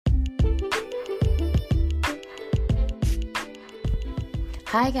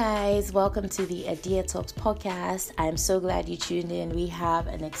Hi guys, welcome to the Idea Talks podcast. I'm so glad you tuned in. We have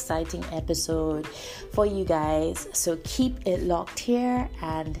an exciting episode for you guys. So keep it locked here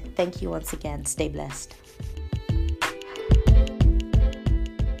and thank you once again. Stay blessed.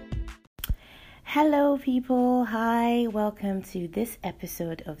 Hello people. Hi, welcome to this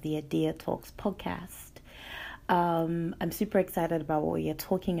episode of the Idea Talks podcast. I'm super excited about what we are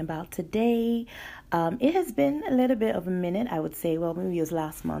talking about today. It has been a little bit of a minute, I would say. Well, maybe it was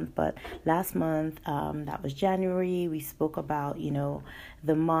last month, but last month, that was January. We spoke about,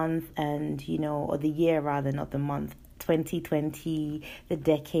 the month and, or the year rather, not the month. 2020, the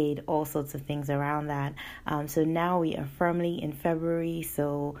decade, all sorts of things around that. So now we are firmly in February.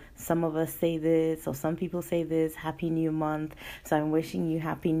 So some of us say this, or some people say this, Happy New Month. So I'm wishing you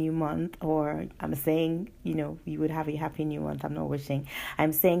Happy New Month, or I'm saying, you would have a Happy New Month. I'm not wishing.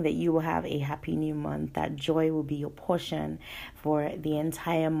 I'm saying that you will have a Happy New Month, that joy will be your portion for the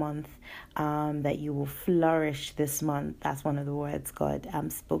entire month, that you will flourish this month. That's one of the words God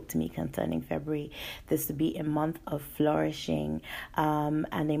spoke to me concerning February. This to be a month of flourishing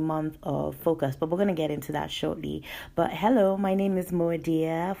and a month of focus. But we're going to get into that shortly. But hello, my name is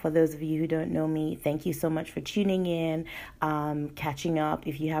Moadia. For those of you who don't know me, thank you so much for tuning in, catching up.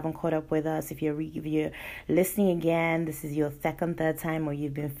 If you haven't caught up with us, if you're listening again, this is your second, third time, or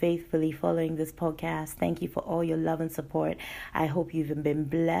you've been faithfully following this podcast. Thank you for all your love and support. I hope you've been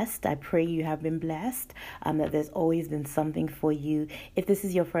blessed. I pray you have been blessed, that there's always been something for you. If this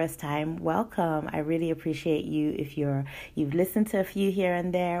is your first time, welcome. I really appreciate you. If you've listened to a few here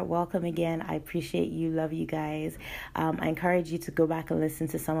and there, welcome again. I appreciate you. Love you guys. I encourage you to go back and listen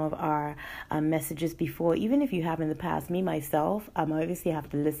to some of our messages before, even if you have in the past. Me, myself, I obviously have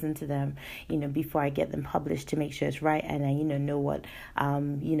to listen to them, before I get them published to make sure it's right and I, know what,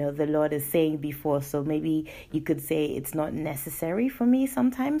 the Lord is saying before. So maybe you could say it's not necessary for me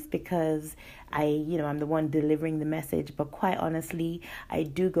sometimes because I'm the one delivering the message, but quite honestly, I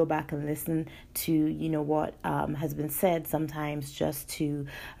do go back and listen to, what has been said sometimes just to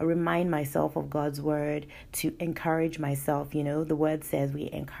remind myself of God's word, to encourage myself. The word says we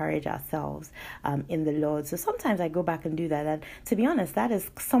encourage ourselves in the Lord. So sometimes I go back and do that. And to be honest, that is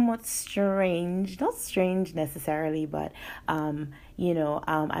somewhat strange, not strange necessarily, but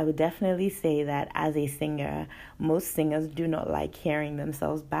I would definitely say that as a singer, most singers do not like hearing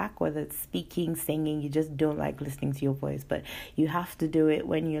themselves back, whether it's speaking, singing, you just don't like listening to your voice. But you have to do it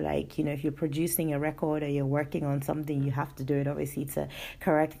when you're if you're producing a record or you're working on something, you have to do it obviously to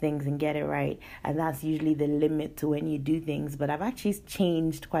correct things and get it right. And that's usually the limit to when you do things. But I've actually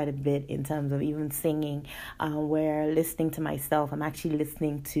changed quite a bit in terms of even singing, where listening to myself, I'm actually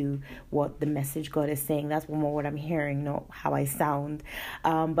listening to what the message God is saying. That's more what I'm hearing, not how I sound.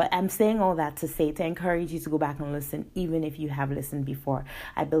 But I'm saying all that to encourage you to go back and listen, even if you have listened before.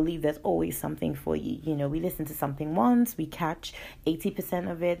 I believe there's always something for you. We listen to something once, we catch 80%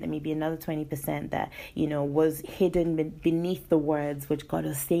 of it, and maybe another 20% that, was hidden beneath the words, which God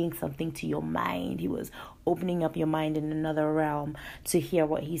was saying something to your mind. He was opening up your mind in another realm to hear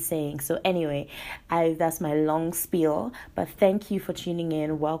what he's saying. So anyway, that's my long spiel, but thank you for tuning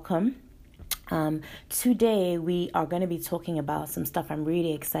in. Welcome. Today we are going to be talking about some stuff I'm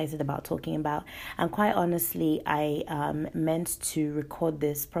really excited about talking about, and quite honestly I meant to record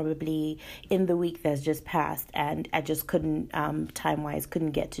this probably in the week that's just passed, and I just couldn't time-wise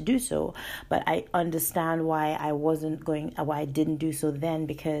couldn't get to do so. But I understand why I didn't do so then,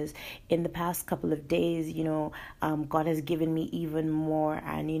 because in the past couple of days God has given me even more,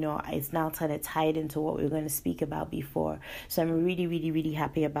 and it's now kind of tied into what we were going to speak about before. So I'm really, really, really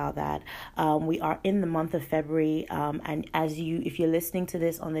happy about that. We are in the month of February, and if you're listening to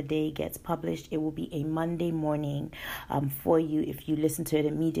this on the day it gets published, it will be a Monday morning for you if you listen to it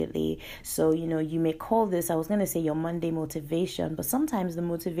immediately. So you may call this, I was going to say, your Monday motivation, but sometimes the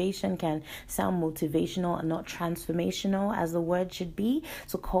motivation can sound motivational and not transformational as the word should be.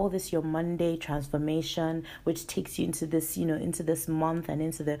 So call this your Monday transformation, which takes you into this into this month and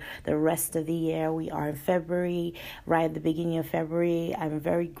into the rest of the year. We are in February, right at the beginning of February. I'm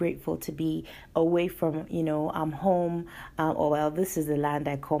very grateful to be away from, I'm home, this is the land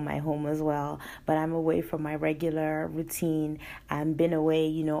I call my home as well, but I'm away from my regular routine. I've been away,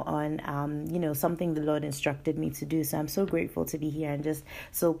 on, something the Lord instructed me to do. So I'm so grateful to be here and just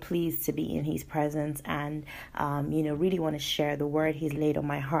so pleased to be in his presence and, really want to share the word he's laid on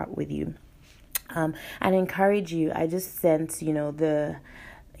my heart with you. And encourage you. I just sense, a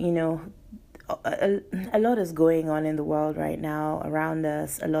lot is going on in the world right now around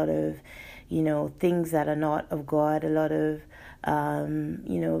us, a lot of, things that are not of God, a lot of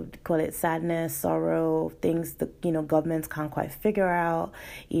call it sadness, sorrow, things that, governments can't quite figure out,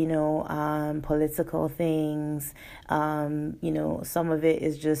 political things, some of it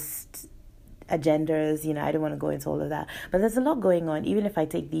is just agendas. I don't want to go into all of that, but there's a lot going on. Even if I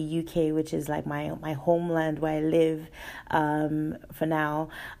take the UK, which is like my homeland where I live for now,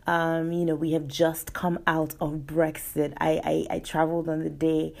 we have just come out of Brexit. I traveled on the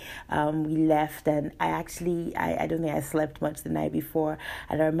day we left, and I don't think I slept much the night before,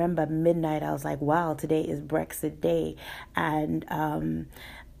 and I remember midnight I was like, wow, today is Brexit day. And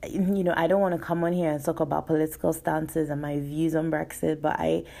I don't want to come on here and talk about political stances and my views on Brexit, but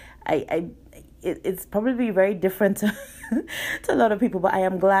it's probably very different to a lot of people, but I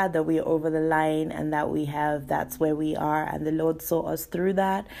am glad that we are over the line and that that's where we are, and the Lord saw us through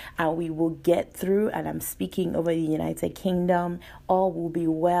that, and we will get through. And I'm speaking over the United Kingdom. All will be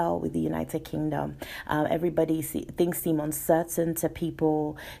well with the United Kingdom. Things seem uncertain to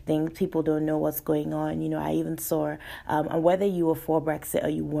people. People don't know what's going on. I even saw, and whether you were for Brexit or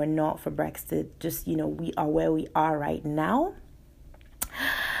you were not for Brexit, just, we are where we are right now.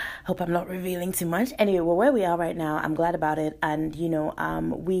 Hope I'm not revealing too much. Anyway, we're where we are right now. I'm glad about it. And,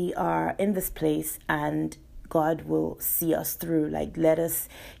 we are in this place, and God will see us through. Like, let us,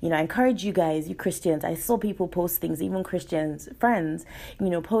 I encourage you guys, you Christians. I saw people post things, even Christians, friends,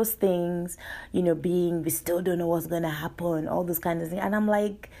 post things, we still don't know what's going to happen, all this kind of thing. And I'm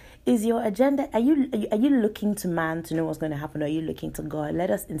like, is your agenda, are you looking to man to know what's going to happen, or are you looking to God? Let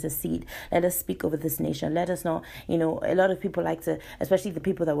us intercede. Let us speak over this nation. Let us not, a lot of people like to, especially the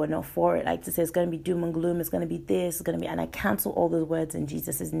people that were not for it, like to say it's going to be doom and gloom, it's going to be this, it's going to be, and I cancel all those words in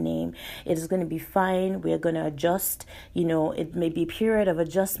Jesus' name. It is going to be fine. We're going to adjust. It may be a period of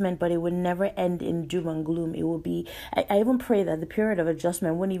adjustment, but it will never end in doom and gloom. It will be, I even pray that the period of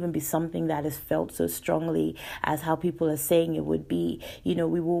adjustment wouldn't even be something that is felt so strongly as how people are saying it would be.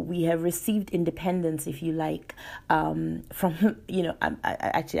 We have received independence, if you like, from,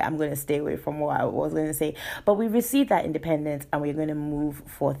 I'm going to stay away from what I was going to say, but we received that independence and we're going to move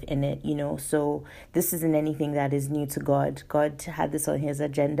forth in it, so this isn't anything that is new to God. God had this on his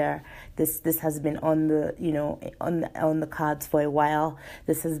agenda. This has been on the, on the cards for a while.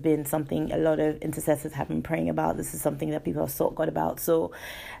 This has been something a lot of intercessors have been praying about. This is something that people have sought God about. So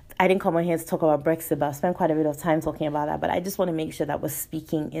I didn't come on here to talk about Brexit, but I spent quite a bit of time talking about that. But I just want to make sure that we're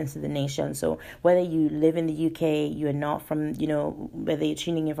speaking into the nation. So whether you live in the UK, you are not from, whether you're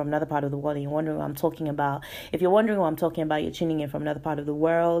tuning in from another part of the world and you're wondering what I'm talking about. If you're wondering what I'm talking about, you're tuning in from another part of the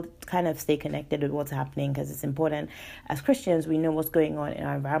world, kind of stay connected with what's happening, because it's important. As Christians, we know what's going on in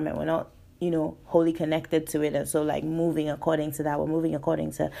our environment. We're not wholly connected to it, and so like moving according to that, we're moving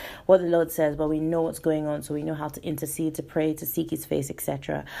according to what the Lord says, but we know what's going on, so we know how to intercede, to pray, to seek his face,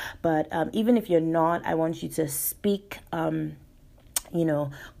 etc. But even if you're not, I want you to speak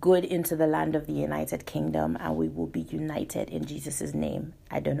good into the land of the United Kingdom, and we will be united in Jesus' name.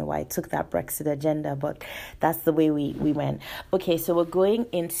 I don't know why I took that Brexit agenda, but that's the way we went. Okay, so we're going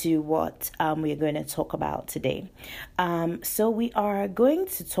into what we're going to talk about today. So we are going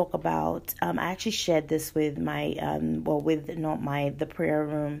to talk about, I actually shared this with my, the prayer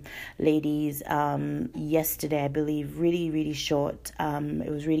room ladies yesterday, I believe, really, really short.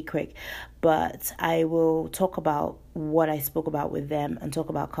 It was really quick, but I will talk about what I spoke about with them and talk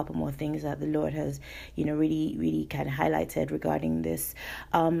about a couple more things that the Lord has, really, really kind of highlighted regarding this.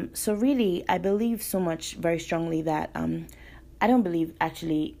 So really, I believe so much, very strongly that, I believe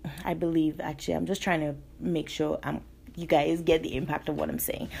actually, I'm just trying to make sure you guys get the impact of what I'm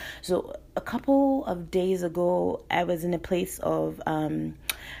saying. So a couple of days ago, I was in a place of,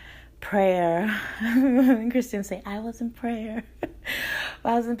 prayer. Christians say, I was in prayer.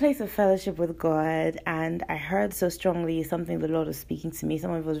 I was in a place of fellowship with God, and I heard so strongly something the Lord was speaking to me. Some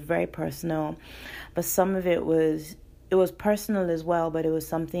of it was very personal, but some of it was personal as well, but it was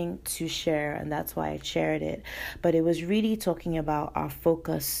something to share, and that's why I shared it. But it was really talking about our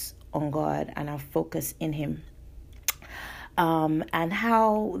focus on God and our focus in him. And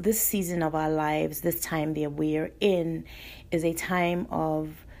how this season of our lives, this time that we're in, is a time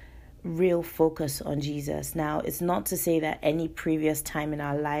of real focus on Jesus. Now, it's not to say that any previous time in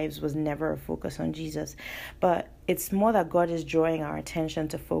our lives was never a focus on Jesus, but it's more that God is drawing our attention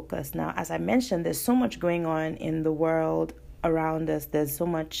to focus. Now, as I mentioned, there's so much going on in the world around us. There's so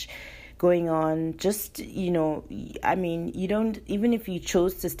much going on. Just, I mean, you don't, even if you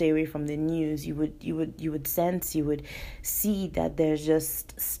chose to stay away from the news, you would sense, you would see that there's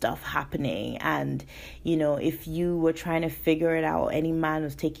just stuff happening. And, if you were trying to figure it out, any man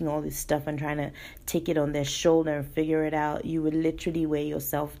was taking all this stuff and trying to take it on their shoulder and figure it out, you would literally weigh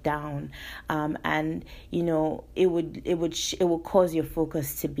yourself down. And, it would cause your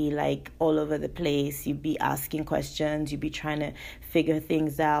focus to be like all over the place. You'd be asking questions, you'd be trying to figure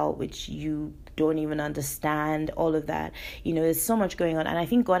things out, which you don't even understand, all of that. There's so much going on. And I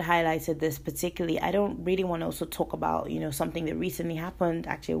think God highlighted this particularly. I don't really want to also talk about, something that recently happened,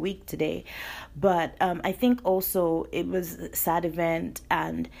 actually a week today. But I think also it was a sad event.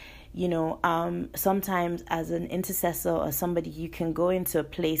 And sometimes as an intercessor or somebody, you can go into a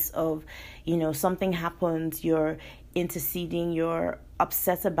place of, something happens, you're interceding, you're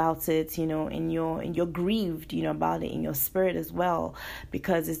upset about it, and you're grieved, about it in your spirit as well,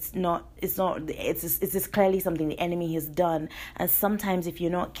 because it's just clearly something the enemy has done. And sometimes if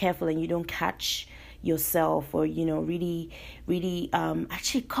you're not careful and you don't catch yourself, or really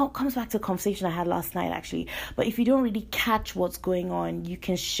actually comes back to a conversation I had last night actually, but if you don't really catch what's going on, you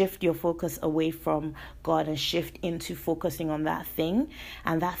can shift your focus away from God and shift into focusing on that thing,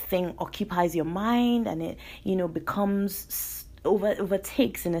 and that thing occupies your mind, and it becomes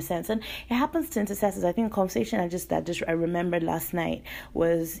overtakes in a sense. And it happens to intercessors. I think a conversation I remembered last night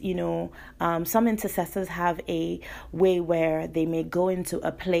was, some intercessors have a way where they may go into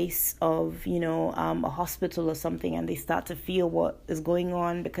a place of, a hospital or something, and they start to feel what is going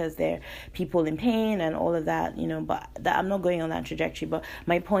on because they're people in pain and all of that, but I'm not going on that trajectory. But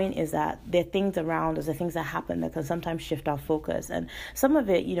my point is that there are things around us, there are things that happen that can sometimes shift our focus. And some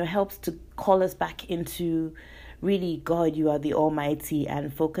of it, helps to call us back into really, God, you are the Almighty,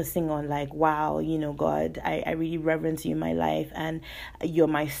 and focusing on like, wow, God, I really reverence you in my life, and you're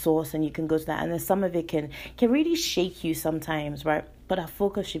my source, and you can go to that. And then some of it can really shake you sometimes, right? But our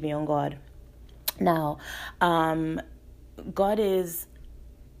focus should be on God. Now, God is,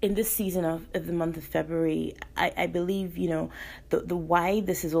 in this season of the month of February, I believe, the why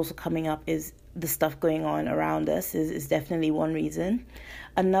this is also coming up is the stuff going on around us is definitely one reason.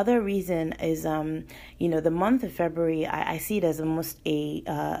 Another reason is, the month of February, I see it as almost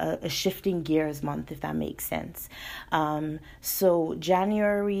a shifting gears month, if that makes sense. So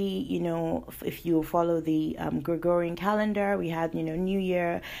January, if you follow the Gregorian calendar, we had, New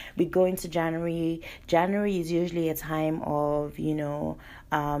Year, we go into January. January is usually a time of,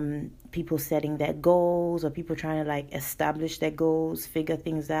 people setting their goals, or people trying to like establish their goals, figure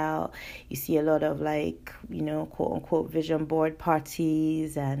things out. You see a lot of like, quote unquote vision board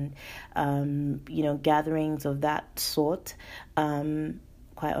parties and, gatherings of that sort. Quite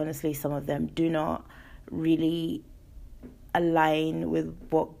honestly, some of them do not really align with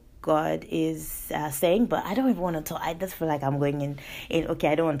what God is saying, but I don't even want to talk. I just feel like I'm going in. Okay,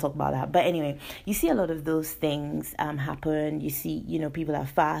 I don't want to talk about that. But anyway, you see a lot of those things happen. You see, people are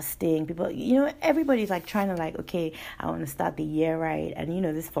fasting. People, everybody's like trying to like, okay, I want to start the year right, and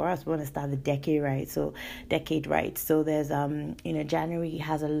this for us, we want to start the decade right. So there's January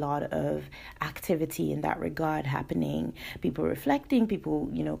has a lot of activity in that regard happening. People reflecting.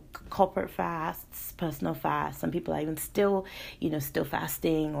 People, corporate fasts, personal fasts. Some people are even still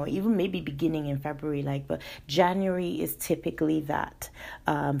fasting, or even maybe beginning in February, but January is typically that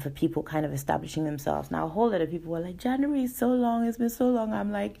for people kind of establishing themselves. Now, a whole lot of people were like, January is so long, it's been so long.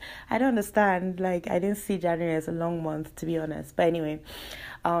 I'm like, I don't understand. I didn't see January as a long month, to be honest. But anyway,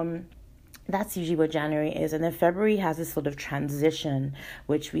 that's usually what January is. And then February has this sort of transition,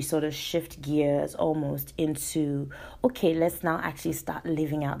 which we sort of shift gears almost into, okay, let's now actually start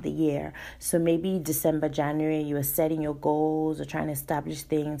living out the year. So maybe December, January, you were setting your goals or trying to establish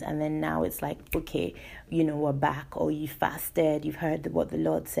things. And then now it's like, okay, we're back, or you fasted, you've heard what the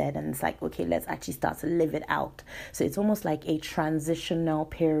Lord said. And it's like, okay, let's actually start to live it out. So it's almost like a transitional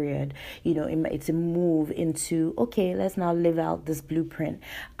period. It's a move into, okay, let's now live out this blueprint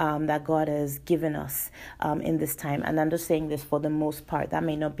that God has given us in this time. And I'm just saying this for the most part. That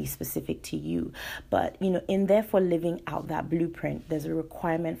may not be specific to you, but in therefore living out that blueprint, there's a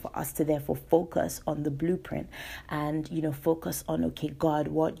requirement for us to therefore focus on the blueprint and focus on, okay, God,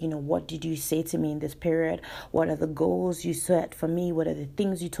 what did you say to me in this period? What are the goals you set for me? What are the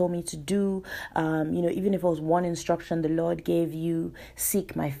things you told me to do? Even if it was one instruction the Lord gave you,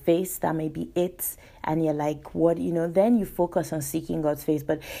 seek my face, that may be it. And you're like, then you focus on seeking God's face.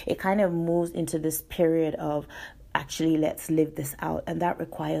 But it kind of moves into this period of, actually, let's live this out. And that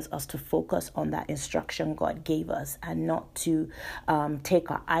requires us to focus on that instruction God gave us and not to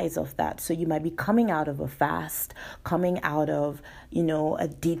take our eyes off that. So you might be coming out of a fast, coming out of, a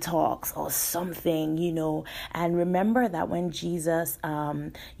detox or something, and remember that when Jesus,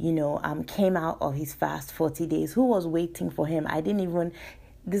 came out of his fast 40 days, who was waiting for him?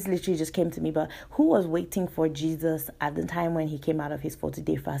 This literally just came to me, but who was waiting for Jesus at the time when he came out of his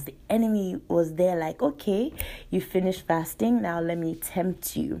 40-day fast? The enemy was there like, okay, you finished fasting, now let me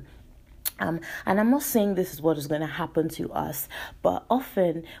tempt you. And I'm not saying this is what is going to happen to us, but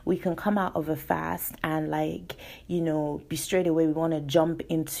often we can come out of a fast and be straight away. We want to jump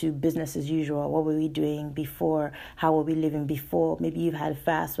into business as usual. What were we doing before? How were we living before? Maybe you've had a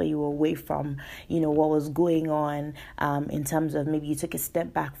fast where you were away from, what was going on in terms of maybe you took a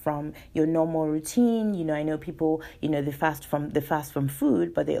step back from your normal routine. I know people, they fast from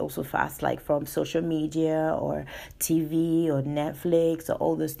food, but they also fast like from social media or TV or Netflix or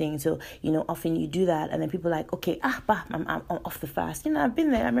all those things. So, often you do that, and then people are like, okay, I'm off the fast. I've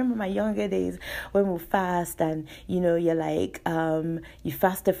been there. I remember my younger days when we fast, and you're like, you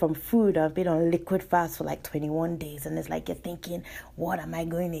fasted from food. I've been on liquid fast for like 21 days, and it's like you're thinking, what am I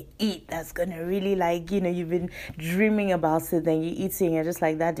going to eat that's gonna really you've been dreaming about it, then you're eating, and just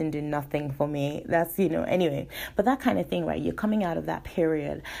like that didn't do nothing for me. That's anyway, but that kind of thing, right? You're coming out of that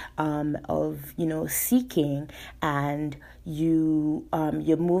period of seeking, and you're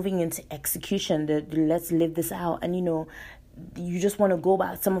moving into execution. Let's live this out, and you just want to go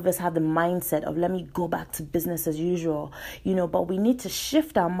back. Some of us have the mindset of, let me go back to business as usual, but we need to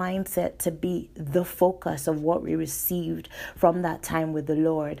shift our mindset to be the focus of what we received from that time with the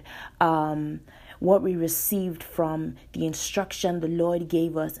Lord. What we received from the instruction the Lord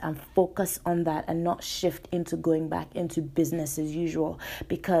gave us, and focus on that and not shift into going back into business as usual,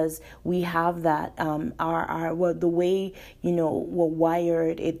 because we have that, the way, we're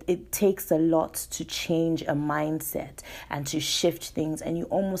wired, it takes a lot to change a mindset and to shift things. And you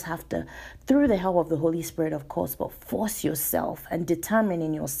almost have to, through the help of the Holy Spirit, of course, but force yourself and determine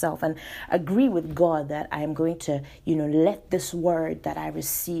in yourself and agree with God that I am going to, let this word that I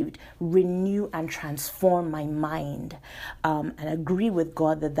received renew and transform my mind, and agree with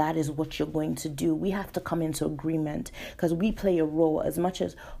God that is what you're going to do. We have to come into agreement, because we play a role. As much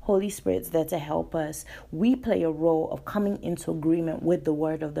as Holy Spirit's there to help us, we play a role of coming into agreement with the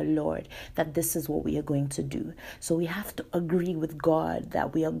word of the Lord that this is what we are going to do. So we have to agree with God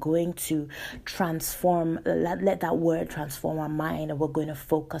that we are going to transform, let that word transform our mind, and we're going to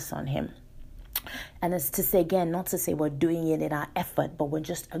focus on him. And it's to say, again, not to say we're doing it in our effort, but we're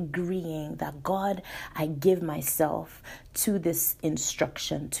just agreeing that, God, I give myself to this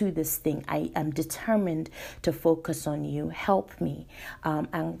instruction, to this thing. I am determined to focus on you. Help me.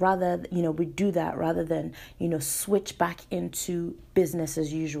 And rather, we do that rather than, switch back into business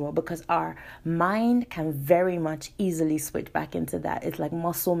as usual, because our mind can very much easily switch back into that. It's like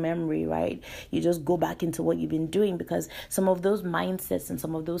muscle memory, right? You just go back into what you've been doing, because some of those mindsets and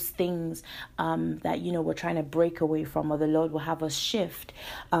some of those things that we're trying to break away from, or the Lord will have us shift,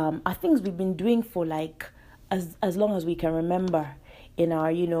 are things we've been doing for as long as we can remember in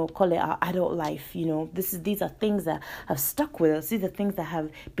our, call it our adult life. These are things that have stuck with us. These are things that have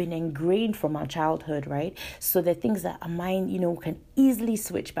been ingrained from our childhood, right? So they're things that our mind, can easily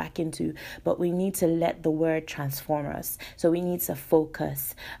switch back into, but we need to let the word transform us. So we need to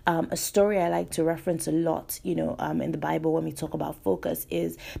focus. A story I like to reference a lot, in the Bible when we talk about focus,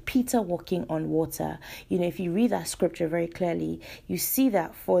 is Peter walking on water. If you read that scripture very clearly, you see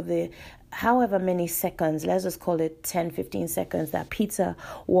that for the however many seconds, let's just call it 10-15 seconds, that Peter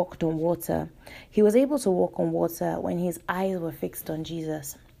walked on water, he was able to walk on water when his eyes were fixed on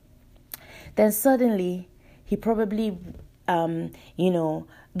Jesus. Then suddenly he probably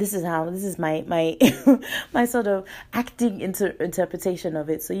this is my my sort of acting interpretation of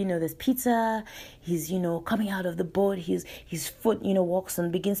it. So there's Peter, he's coming out of the boat, his foot walks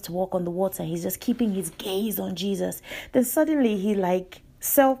and begins to walk on the water, he's just keeping his gaze on Jesus. Then suddenly he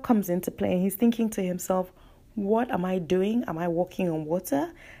self comes into play, and he's thinking to himself, what am I doing? Am I walking on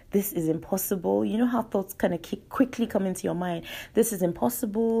water? This is impossible. You know how thoughts kind of quickly come into your mind. This is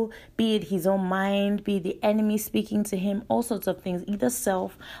impossible. Be it his own mind, be it the enemy speaking to him, all sorts of things. Either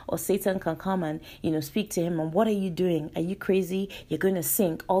self or Satan can come and, speak to him. And what are you doing? Are you crazy? You're going to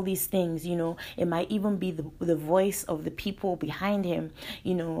sink. All these things, it might even be the voice of the people behind him,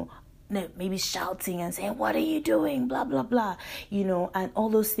 maybe shouting and saying, what are you doing? Blah, blah, blah, and all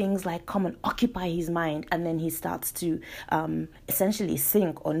those things come and occupy his mind. And then he starts to essentially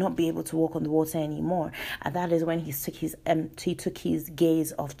sink or not be able to walk on the water anymore. And that is when he took his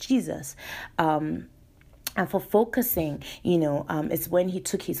gaze off Jesus. And for focusing, it's when he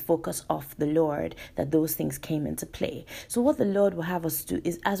took his focus off the Lord that those things came into play. So what the Lord will have us do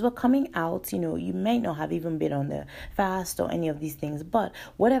is, as we're coming out, you may not have even been on the fast or any of these things, but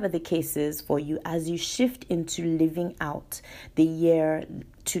whatever the case is for you, as you shift into living out the year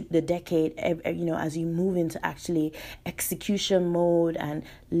to the decade, as you move into actually execution mode and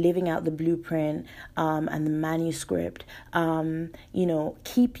living out the blueprint and the manuscript,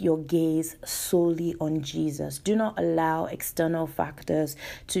 keep your gaze solely on Jesus. Do not allow external factors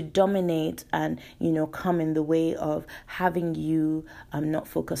to dominate and, come in the way of having you not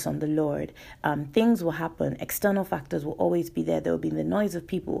focus on the Lord. Things will happen. External factors will always be there. There will be the noise of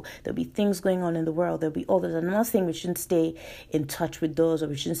people. There'll be things going on in the world. There'll be all those. I'm not saying we shouldn't stay in touch with those,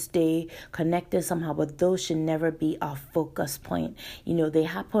 or we shouldn't stay connected somehow, but those should never be our focus point. They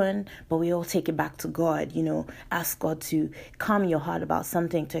happen, but we all take it back to God. Ask God to calm your heart about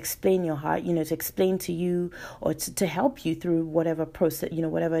something, to explain your heart, to explain to you, or to help you through whatever process,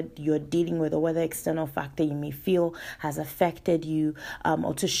 whatever you're dealing with, or whether external factor you may feel has affected you,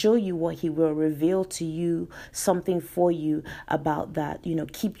 or to show you what he will reveal to you, something for you about that.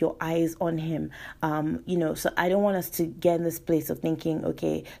 Keep your eyes on him. So I don't want us to get in this place of thinking,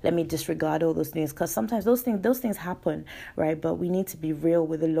 okay, let me disregard all those things, because sometimes those things happen, right? But we need to be real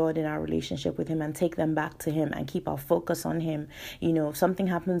with the Lord in our relationship with him and take them back to him and keep our focus on him. If something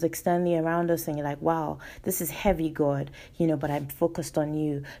happens externally around us and you're like, wow, this is heavy, God, but I'm focused on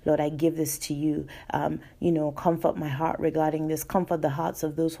you. Lord, I give this to you. Comfort my heart regarding this. Comfort the hearts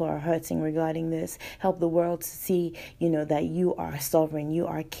of those who are hurting regarding this. Help the world to see, that you are sovereign, you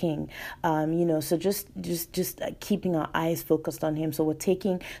are king. So just keeping our eyes focused on him. So we're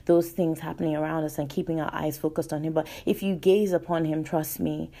taking those things happening around us and keeping our eyes focused on him. But if you gaze upon him, trust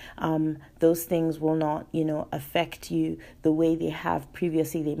me, those things will not, affect you the way they have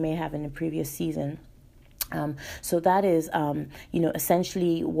previously, they may have in the previous season. So that is,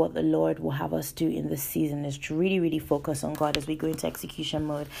 essentially what the Lord will have us do in this season, is to really, really focus on God as we go into execution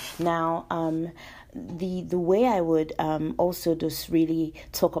mode. Now, the way I would also just really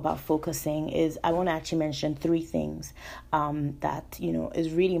talk about focusing is, I want to actually mention three things that,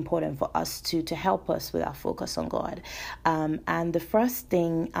 is really important for us to help us with our focus on God. And the first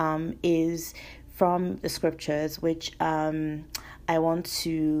thing is from the scriptures, which I want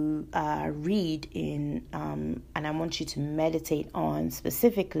to read in, and I want you to meditate on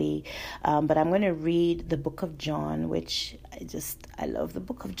specifically, but I'm going to read the book of John, which I love the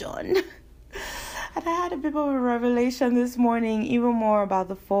book of John. And I had a bit of a revelation this morning, even more about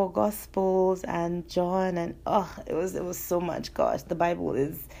the four Gospels and John, and it was so much. Gosh,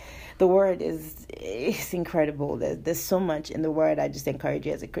 the word is incredible. There's so much in the word. I just encourage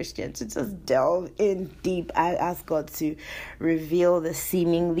you as a Christian to just delve in deep. I ask God to reveal the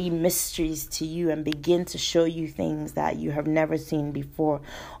seemingly mysteries to you and begin to show you things that you have never seen before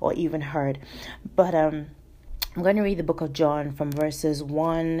or even heard. But I'm going to read the book of John from verses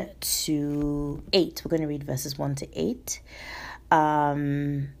 1 to 8. We're going to read verses 1 to 8.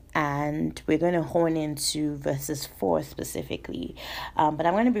 And we're going to hone into verses 4 specifically. But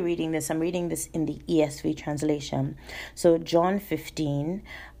I'm going to be reading this. I'm reading this in the ESV translation. So John 15,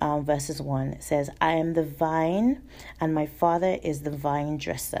 verses 1 says, I am the vine, and my Father is the vine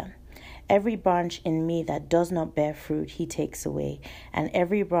dresser. Every branch in me that does not bear fruit, he takes away. And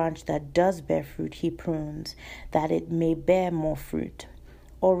every branch that does bear fruit, he prunes, that it may bear more fruit.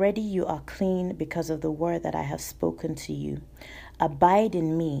 Already you are clean because of the word that I have spoken to you. Abide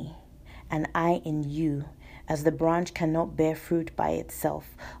in me, and I in you, as the branch cannot bear fruit by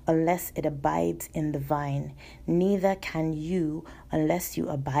itself unless it abides in the vine. Neither can you unless you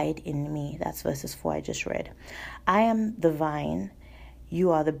abide in me. That's verses 4 I just read. I am the vine,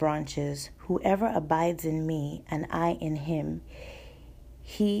 you are the branches. Whoever abides in me and I in him,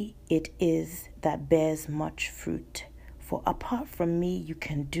 he it is that bears much fruit. For apart from me, you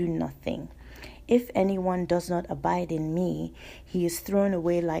can do nothing. If anyone does not abide in me, he is thrown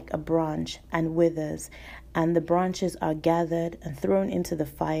away like a branch and withers, and the branches are gathered and thrown into the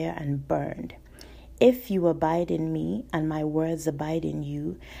fire and burned. If you abide in me and my words abide in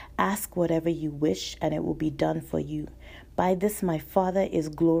you, ask whatever you wish and it will be done for you. By this my Father is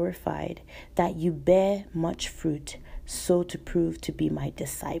glorified, that you bear much fruit, so to prove to be my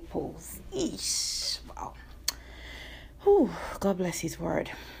disciples. Eesh, wow. Whew, God bless his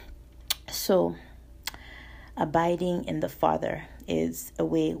word. So, abiding in the Father is a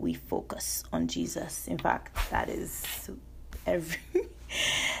way we focus on Jesus. In fact, that is everything.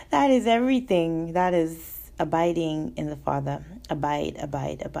 That is abiding in the Father. Abide.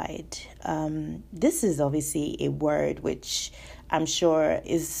 This is obviously a word which I'm sure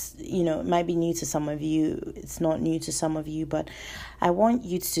is, it might be new to some of you. It's not new to some of you, but I want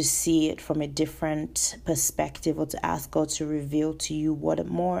you to see it from a different perspective, or to ask God to reveal to you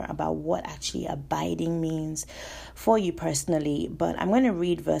more about what actually abiding means for you personally. But I'm going to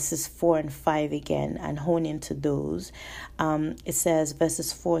read verses 4 and 5 again and hone into those. It says,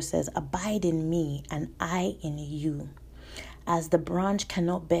 verses 4 says, "Abide in me and I in you. As the branch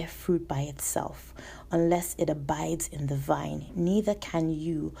cannot bear fruit by itself unless it abides in the vine, neither can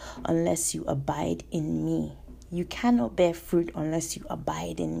you unless you abide in me." You cannot bear fruit unless you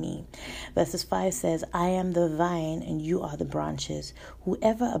abide in me. Verses 5 says, "I am the vine and you are the branches.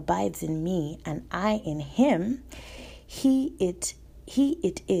 Whoever abides in me and I in him, he it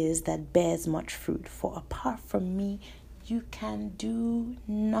is that bears much fruit. For apart from me, you can do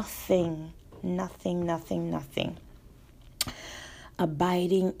nothing." Nothing.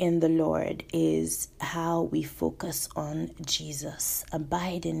 Abiding in the Lord is how we focus on Jesus.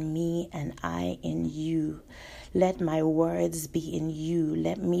 Abide in me and I in you. Let my words be in you.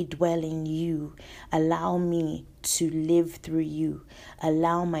 Let me dwell in you. Allow me to live through you.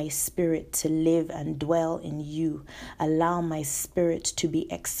 Allow my spirit to live and dwell in you. Allow my spirit to be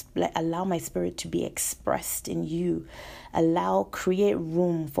expressed in you. Create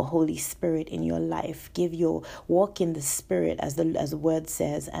room for Holy Spirit in your life. Walk in the Spirit as the word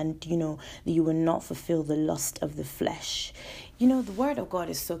says, and you will not fulfill the lust of the flesh. The word of God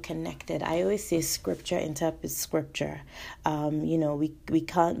is so connected. I always say scripture interprets scripture.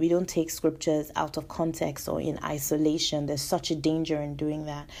 We don't take scriptures out of context or in isolation. There's such a danger in doing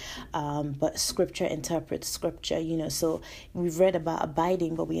that. But scripture interprets scripture, so we've read about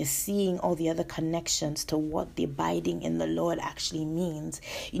abiding, but we are seeing all the other connections to what the abiding in the Lord actually means.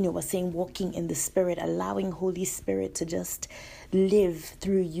 We're saying walking in the Spirit, allowing Holy Spirit to just live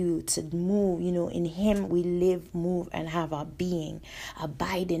through you, to move. In him we live, move, and have our being.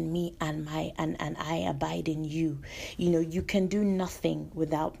 Abide in me and I abide in you. You can do nothing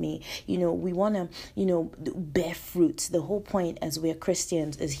without me. We want to bear fruit. The whole point as we're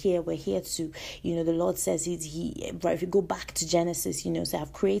Christians is we're here to, the Lord says if you go back to Genesis, so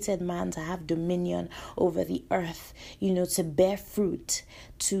I've created man to have dominion over the earth, to bear fruit,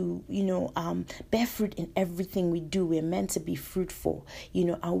 to bear fruit in everything we do. We're meant to be fruitful,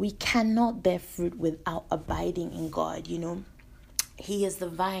 and we cannot bear fruit without abiding in God. He is the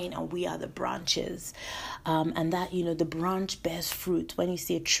vine and we are the branches. And that, the branch bears fruit. When you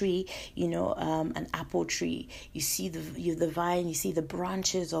see a tree, an apple tree, you see the vine, you see the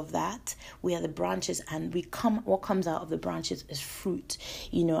branches of that. We are the branches, and what comes out of the branches is fruit,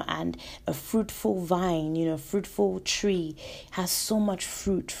 and a fruitful vine, fruitful tree has so much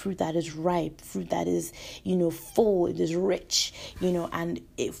fruit that is ripe, fruit that is, full, it is rich, and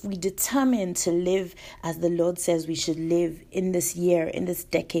if we determine to live as the Lord says we should live in this year, in this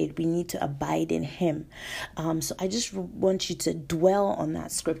decade, we need to abide in him. So I just want you to dwell on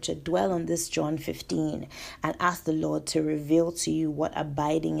that scripture, dwell on this John 15, and ask the Lord to reveal to you what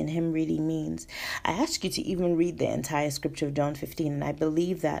abiding in him really means. I ask you to even read the entire scripture of John 15, and I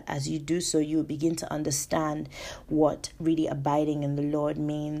believe that as you do so, you will begin to understand what really abiding in the Lord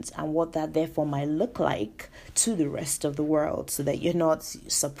means, and what that therefore might look like to the rest of the world, so that you're not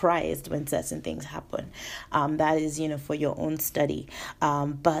surprised when certain things happen. That is, for your own study.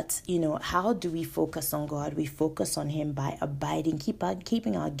 But how do we focus on God? We focus on him by abiding,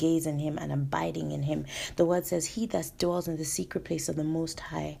 keeping our gaze in him and abiding in him. The word says, "He that dwells in the secret place of the Most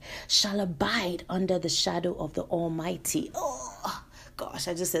High shall abide under the shadow of the Almighty." Oh gosh,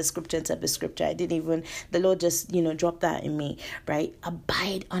 I just said scripture into scripture. The Lord just, dropped that in me, right?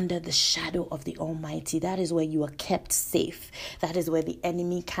 Abide under the shadow of the Almighty. That is where you are kept safe. That is where the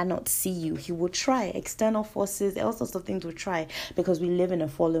enemy cannot see you. He will try, external forces, all sorts of things will try, because we live in a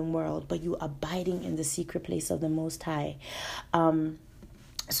fallen world, but you abiding in the secret place of the Most High.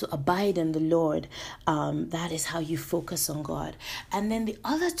 So abide in the Lord. That is how you focus on God. And then the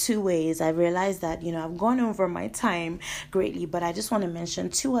other two ways, I realized that, I've gone over my time greatly, but I just want to mention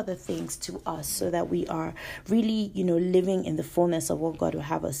two other things to us so that we are really, living in the fullness of what God will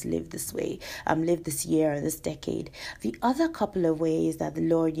have us live this way, live this year or this decade. The other couple of ways that the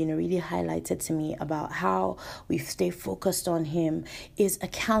Lord, really highlighted to me about how we stay focused on him is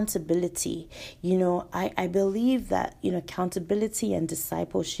accountability. I believe that, accountability and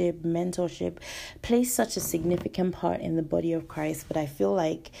discipleship, mentorship plays such a significant part in the body of Christ, but I feel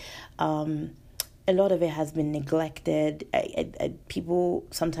like a lot of it has been neglected. People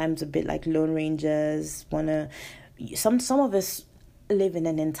sometimes a bit like Lone Rangers some of us live in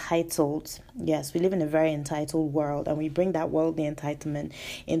an we live in a very entitled world, and we bring that worldly entitlement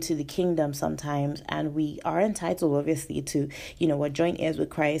into the kingdom sometimes, and we are entitled obviously to, we're joint heirs with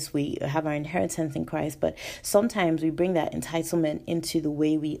Christ, we have our inheritance in Christ, but sometimes we bring that entitlement into the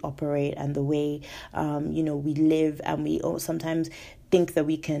way we operate and the way we live, and we sometimes think that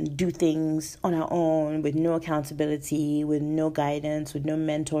we can do things on our own with no accountability, with no guidance, with no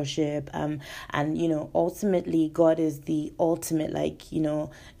mentorship. And ultimately, God is the ultimate, I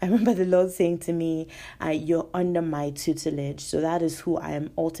remember the Lord saying to me, you're under my tutelage. So that is who I am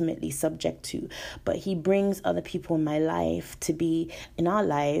ultimately subject to. But he brings other people in my life in our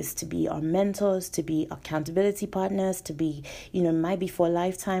lives, to be our mentors, to be accountability partners, to be, might be for a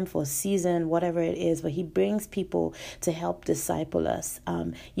lifetime, for a season, whatever it is. But he brings people to help disciple us.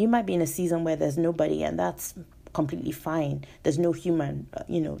 You might be in a season where there's nobody, and that's completely fine. There's no human,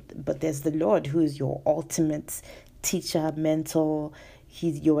 but there's the Lord who is your ultimate teacher, mentor.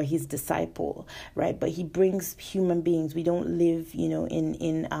 You're his disciple, right? But he brings human beings. We don't live,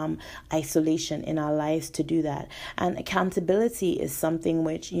 in isolation in our lives to do that. And accountability is something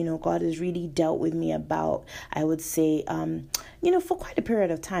which, God has really dealt with me about, I would say, for quite a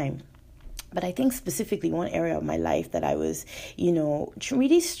period of time. But I think specifically one area of my life that I was,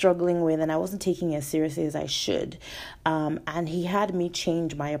 really struggling with, and I wasn't taking it as seriously as I should. And he had me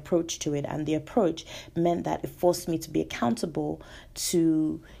change my approach to it. And the approach meant that it forced me to be accountable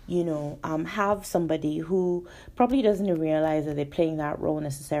to, have somebody who probably doesn't realize that they're playing that role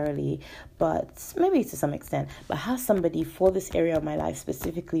necessarily, but maybe to some extent, but have somebody for this area of my life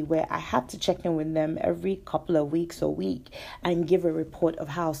specifically where I had to check in with them every couple of weeks or week and give a report of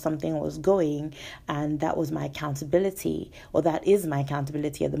how something was going. And that was my accountability, or that is my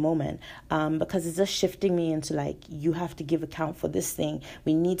accountability at the moment, because it's just shifting me into you have to give account for this thing.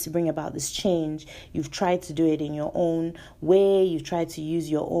 We need to bring about this change. You've tried to do it in your own way. You've tried to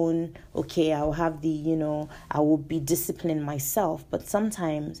use your own, I will have I will be disciplined myself. But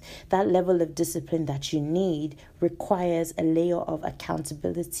sometimes that level of discipline that you need requires a layer of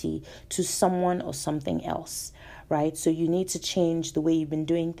accountability to someone or something else, right? So you need to change the way you've been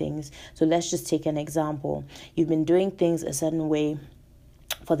doing things. So let's just take an example. You've been doing things a certain way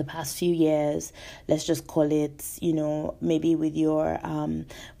for the past few years. Let's just call it, maybe with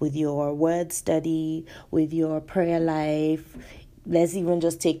your word study, with your prayer life. Let's even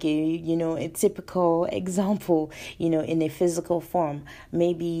just take a typical example, in a physical form.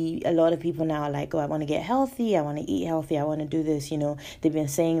 Maybe a lot of people now are like, I want to get healthy. I want to eat healthy. I want to do this. They've been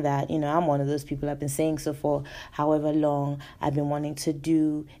saying that, I'm one of those people. I've been saying so for however long. I've been wanting to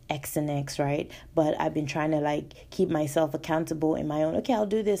do X and X, right? But I've been trying to keep myself accountable in my own, okay, I'll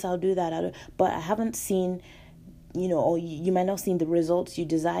do this, I'll do that. But I haven't seen, or you might not have seen the results you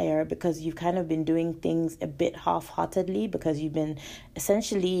desire because you've kind of been doing things a bit half-heartedly, because you've been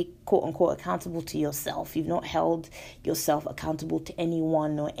essentially, quote unquote, accountable to yourself. You've not held yourself accountable to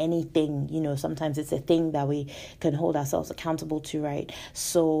anyone or anything. Sometimes it's a thing that we can hold ourselves accountable to, right?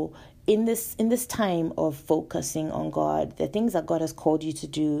 So in this time of focusing on God, the things that God has called you to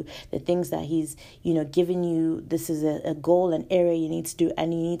do, the things that he's, given you, this is a goal, an area you need to do,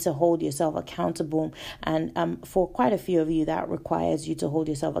 and you need to hold yourself accountable. And for quite a few of you, that requires you to hold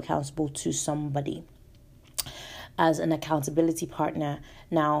yourself accountable to somebody as an accountability partner.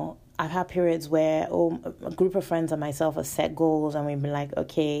 Now, I've had periods where a group of friends and myself have set goals, and we've been like,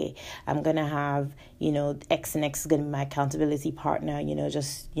 okay, I'm going to have, X and X is going to be my accountability partner,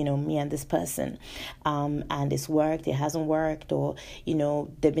 just, me and this person. And it's worked, it hasn't worked, or,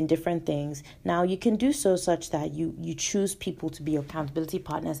 there've been different things. Now, you can do so such that you choose people to be your accountability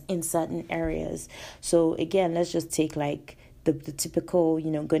partners in certain areas. So again, let's just take the typical,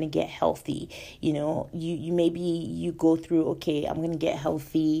 going to get healthy. You maybe you go through, okay, I'm going to get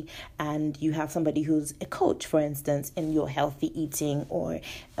healthy, and you have somebody who's a coach, for instance, in your healthy eating, or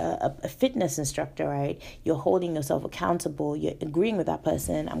a fitness instructor, right? You're holding yourself accountable. You're agreeing with that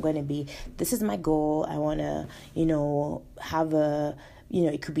person. This is my goal. I want to, have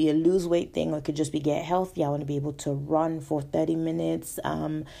it could be a lose weight thing, or it could just be get healthy. I want to be able to run for 30 minutes,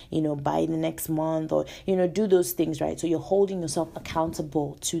 by the next month, or, do those things, right? So you're holding yourself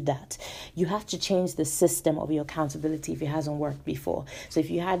accountable to that. You have to change the system of your accountability if it hasn't worked before. So if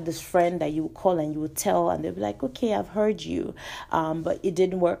you had this friend that you would call and you would tell, and they'd be like, okay, I've heard you, but it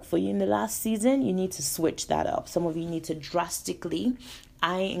didn't work for you in the last season, you need to switch that up. Some of you need to drastically,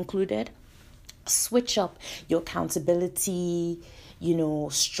 I included, switch up your accountability,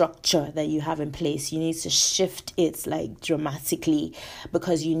 structure that you have in place. You need to shift it like dramatically,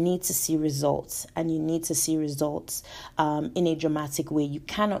 because you need to see results, and you need to see results in a dramatic way. You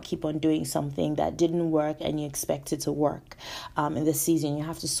cannot keep on doing something that didn't work and you expect it to work in this season. You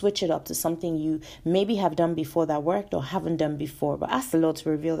have to switch it up to something you maybe have done before that worked or haven't done before, but ask the Lord to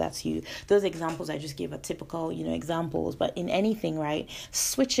reveal that to you. Those examples I just gave are typical, examples, but in anything, right?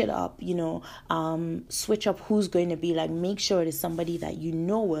 Switch it up, switch up who's going to be like, make sure it is somebody that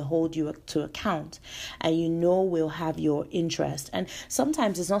will hold you to account, and will have your interest. And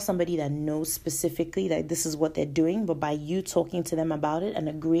sometimes it's not somebody that knows specifically that this is what they're doing, but by you talking to them about it and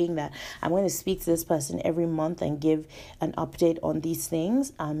agreeing that I'm going to speak to this person every month and give an update on these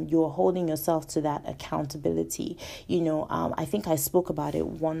things, you're holding yourself to that accountability. I think I spoke about it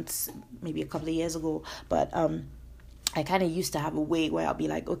once, maybe a couple of years ago, but I kind of used to have a way where I'll be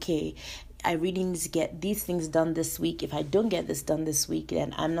like, okay, I really need to get these things done this week. If I don't get this done this week,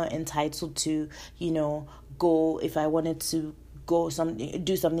 then I'm not entitled to, go, if I wanted to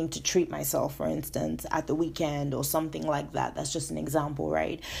do something to treat myself, for instance, at the weekend or something like that. That's just an example,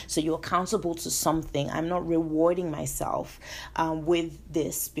 right? So you're accountable to something. I'm not rewarding myself with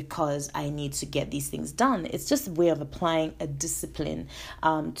this because I need to get these things done. It's just a way of applying a discipline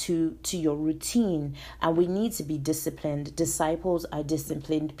to your routine. And we need to be disciplined. Disciples are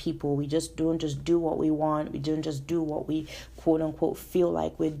disciplined people. We don't just do what we want. We don't just do what we quote unquote feel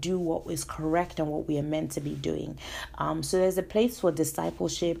like. We do what is correct and what we are meant to be doing. So there's a place for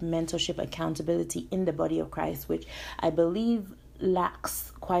discipleship, mentorship, accountability in the body of Christ, which I believe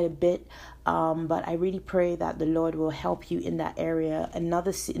lacks quite a bit. But I really pray that the Lord will help you in that area.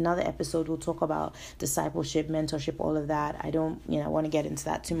 Another episode will talk about discipleship, mentorship, all of that. I don't, want to get into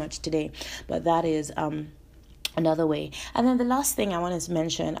that too much today, but that is another way. And then the last thing I wanted to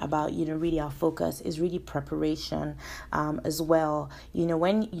mention about, really our focus is really preparation as well.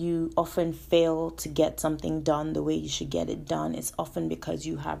 When you often fail to get something done the way you should get it done, it's often because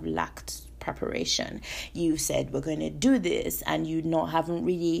you have lacked preparation. You said, we're going to do this, and you haven't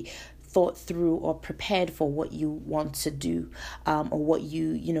really thought through or prepared for what you want to do, or what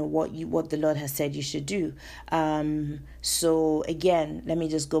the Lord has said you should do. So again, let me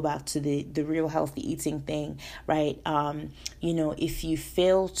just go back to the real healthy eating thing, right? If you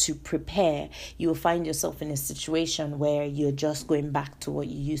fail to prepare, you will find yourself in a situation where you're just going back to what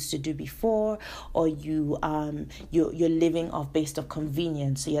you used to do before, or you're living based off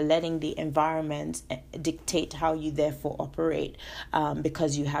convenience. So you're letting the environment dictate how you therefore operate,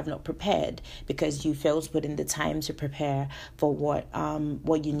 because you have not prepared, because you failed to put in the time to prepare for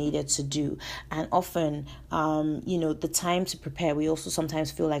what you needed to do. And often, the time to prepare, we also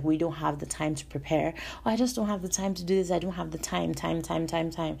sometimes feel like we don't have the time to prepare. I just don't have the time to do this. I don't have the time.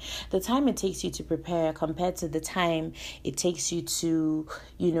 The time it takes you to prepare compared to the time it takes you to,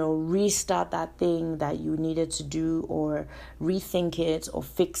 restart that thing that you needed to do, or rethink it or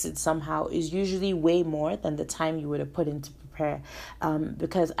fix it somehow, is usually way more than the time you would have put into prepare.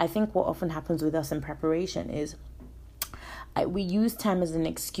 Because I think what often happens with us in preparation is we use time as an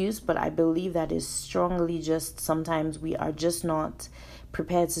excuse, but I believe that is strongly just sometimes we are just not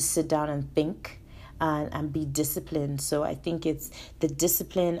prepared to sit down and think and be disciplined. So I think it's the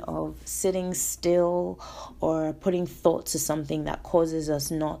discipline of sitting still or putting thought to something that causes us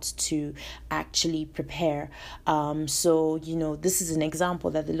not to actually prepare. So, this is an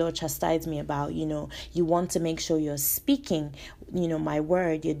example that the Lord chastised me about. You want to make sure you're speaking, my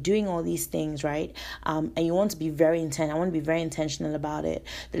word, you're doing all these things, right? And you want to be very I want to be very intentional about it.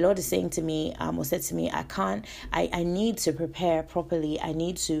 The Lord is saying to me, or said to me, I need to prepare properly. I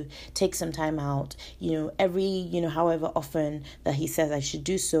need to take some time out, every, however often that he says I should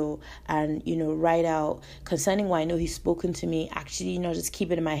do so, and, write out concerning what I know he's spoken to me. Actually, just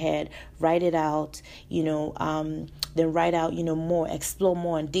keep it in my head, write it out, then write out, more, explore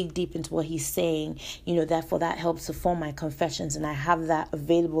more and dig deep into what he's saying, therefore that helps to form my confessions, and I have that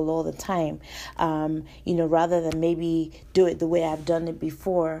available all the time, rather than maybe do it the way I've done it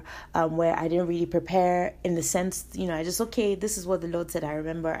before, where I didn't really prepare in the sense, I just, okay, this is what the Lord said, I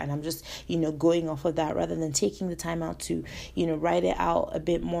remember, and I'm just, going off of that, rather than taking the time out to, write it out a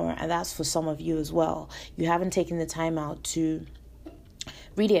bit more. And that's for some of you as well. You haven't taken the time out to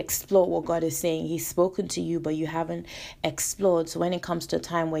really explore what God is saying. He's spoken to you, but you haven't explored. So when it comes to a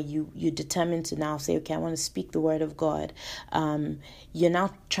time where you determine to now say, okay, I want to speak the word of God, you're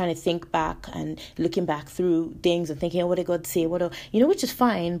now trying to think back and looking back through things and thinking, what did God say? Which is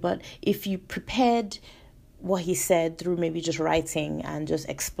fine. But if you prepared what he said through maybe just writing and just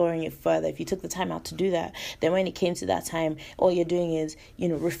exploring it further, if you took the time out to do that, then when it came to that time, all you're doing is,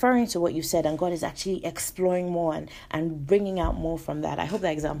 referring to what you said, and God is actually exploring more and bringing out more from that. I hope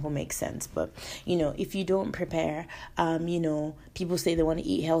that example makes sense. But, if you don't prepare, people say they want to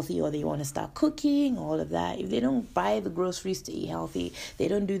eat healthy or they want to start cooking, all of that. If they don't buy the groceries to eat healthy, they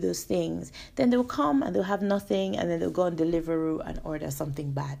don't do those things, then they'll come and they'll have nothing, and then they'll go on Deliveroo and order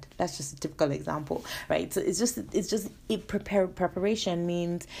something bad. That's just a typical example, right? So preparation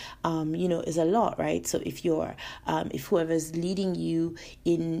means, is a lot, right? So if if whoever's leading you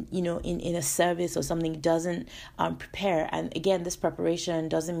in a service or something doesn't prepare, and again, this preparation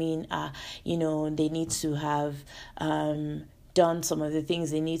doesn't mean, they need to have, done some of the things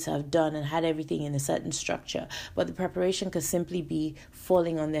they need to have done and had everything in a certain structure. But the preparation could simply be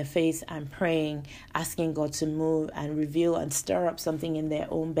falling on their face and praying, asking God to move and reveal and stir up something in their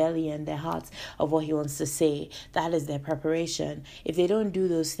own belly and their hearts of what he wants to say. That is their preparation. If they don't do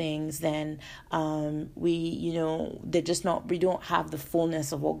those things, then we don't have the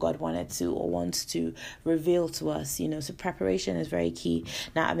fullness of what God wanted to or wants to reveal to us. So preparation is very key.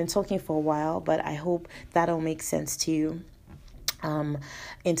 Now, I've been talking for a while, but I hope that all makes sense to you.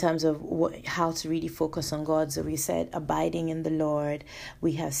 In terms of how to really focus on God. So we said abiding in the Lord.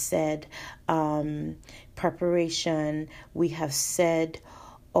 We have said preparation. We have said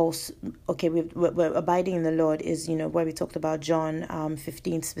also, okay, we're abiding in the Lord is, where we talked about John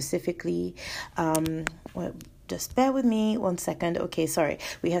 15 specifically. Just bear with me 1 second. Okay, sorry.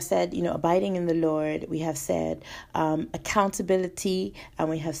 We have said, abiding in the Lord. We have said accountability, and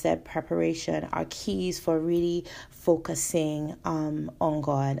we have said preparation are keys for really focusing on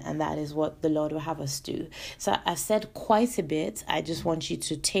God, and that is what the Lord will have us do. So I've said quite a bit. I just want you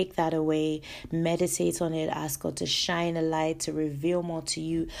to take that away, meditate on it, ask God to shine a light, to reveal more to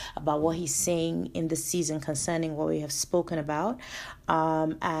you about what he's saying in the season concerning what we have spoken about.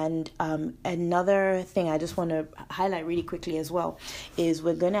 Another thing I just want to highlight really quickly as well is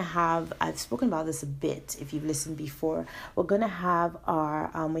we're going to have, I've spoken about this a bit if you've listened before, we're going to have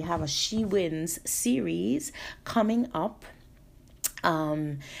we have a She Wins series coming up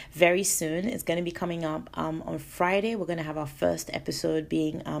very soon. It's going to be coming up on Friday. We're going to have our first episode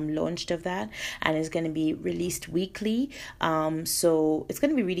being launched of that, and it's going to be released weekly. So it's going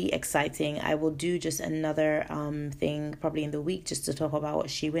to be really exciting. I will do just another thing probably in the week just to talk about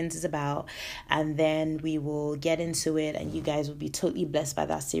what She Wins is about, and then we will get into it, and you guys will be totally blessed by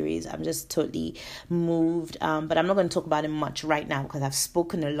that series. I'm just totally moved, but I'm not going to talk about it much right now because I've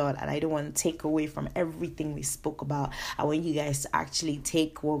spoken a lot, and I don't want to take away from everything we spoke about. I want you guys to actually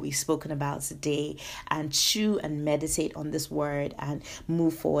take what we've spoken about today and chew and meditate on this word and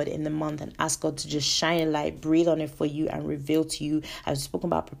move forward in the month and ask God to just shine a light, breathe on it for you, and reveal to you. I've spoken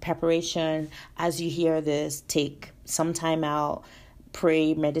about preparation. As you hear this, take some time out,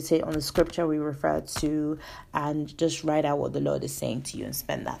 pray, meditate on the scripture we referred to, and just write out what the Lord is saying to you and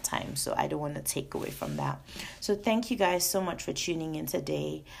spend that time. So I don't want to take away from that. So thank you guys so much for tuning in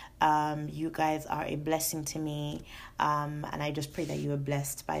today. You guys are a blessing to me, and I just pray that you are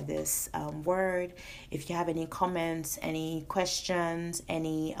blessed by this word. If you have any comments, any questions,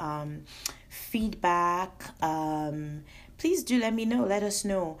 any feedback, please do let me know. Let us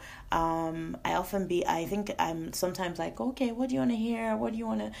know. I think I'm sometimes like, okay, what do you want to hear? What do you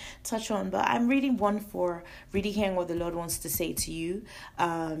want to touch on? But I'm really one for really hearing what the Lord wants to say to you.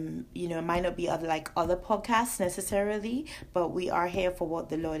 It might not be other podcasts necessarily, but we are here for what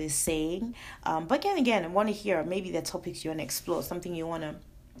the Lord is saying. But again, I want to hear maybe the topics you want to explore, something you want to,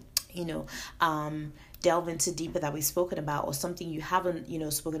 delve into deeper that we've spoken about, or something you haven't,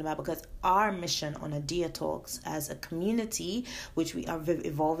 spoken about, because our mission on Adia Talks as a community, which we are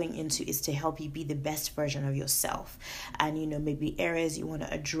evolving into, is to help you be the best version of yourself. And, maybe areas you want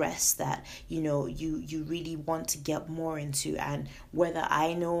to address that, you really want to get more into, and whether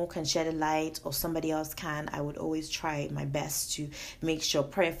I know can shed a light or somebody else can, I would always try my best to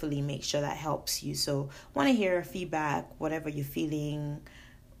prayerfully make sure that helps you. So want to hear feedback, whatever you're feeling,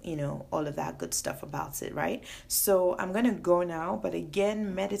 all of that good stuff about it, right? So I'm going to go now, but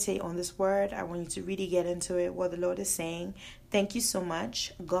again, meditate on this word. I want you to really get into it, what the Lord is saying. Thank you so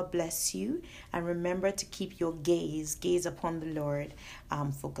much. God bless you. And remember to keep your gaze upon the Lord,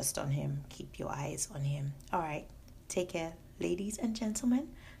 focused on him. Keep your eyes on him. All right. Take care, ladies and gentlemen.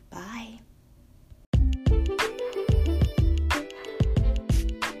 Bye.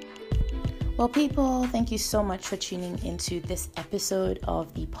 Well, people, thank you so much for tuning into this episode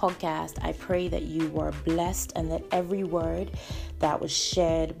of the podcast. I pray that you were blessed and that every word that was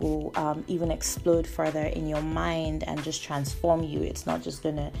shared will even explode further in your mind and just transform you. It's not just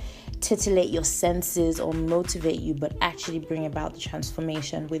going to titillate your senses or motivate you, but actually bring about the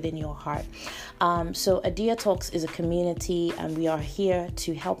transformation within your heart. So Adia Talks is a community, and we are here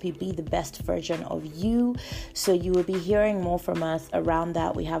to help you be the best version of you. So you will be hearing more from us around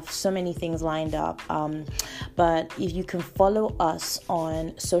that. We have so many things lined up. But if you can follow us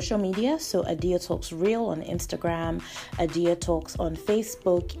on social media, so Adia Talks Real on Instagram, Adia Talks on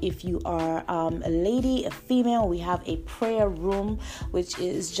Facebook. If you are a lady, a female, we have a prayer room, which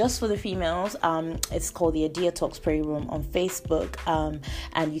is just for the females. It's called the Adia Talks Prayer Room on Facebook,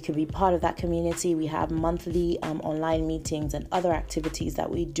 and you can be part of that community. We have monthly online meetings and other activities that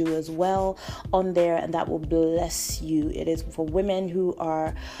we do as well on there, and that will bless you. It is for women who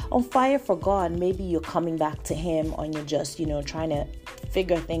are on fire for God. Maybe you're coming back to Him, or you're just, trying to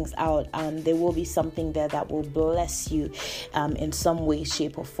figure things out. There will be something there that will bless you in some way,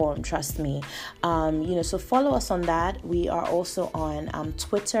 shape, or form. Trust me. So follow us on that. We are also on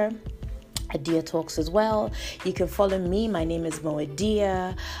Twitter, Adia Talks as well. You can follow me. My name is Mo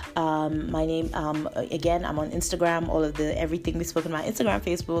Adia. My name, again, I'm on Instagram. All of everything we spoke about, Instagram,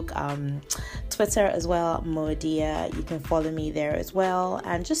 Facebook, Twitter as well, Mo Adia. You can follow me there as well,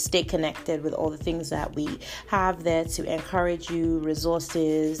 and just stay connected with all the things that we have there to encourage you,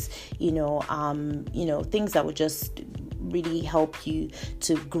 resources, things that would just really help you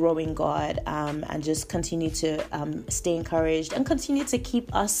to grow in God, and just continue to stay encouraged and continue to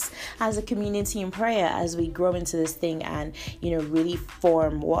keep us as a community in prayer as we grow into this thing and really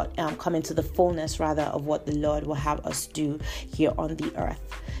form come into the fullness rather of what the Lord will have us do here on the earth.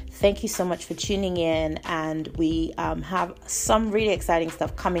 Thank you so much for tuning in, and we have some really exciting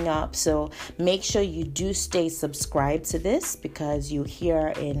stuff coming up, so make sure you do stay subscribed to this, because you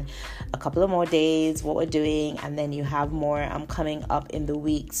hear in a couple of more days what we're doing, and then you have more coming up in the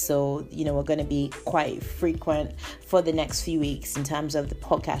week. So we're going to be quite frequent for the next few weeks in terms of the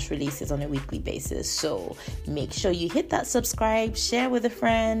podcast releases on a weekly basis. So make sure you hit that subscribe, share with a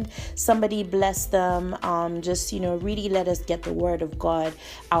friend, somebody, bless them. Just really let us get the word of God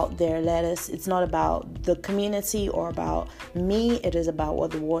out there. It's not about the community or about me. It is about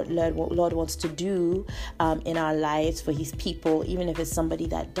what the Lord wants to do in our lives for His people. Even if it's somebody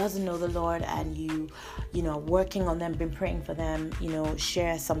that doesn't know the Lord, and you working on them, been praying for them,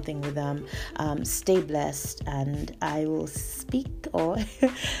 share something with them. Stay blessed, and I will speak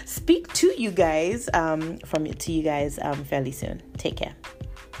to you guys fairly soon. Take care.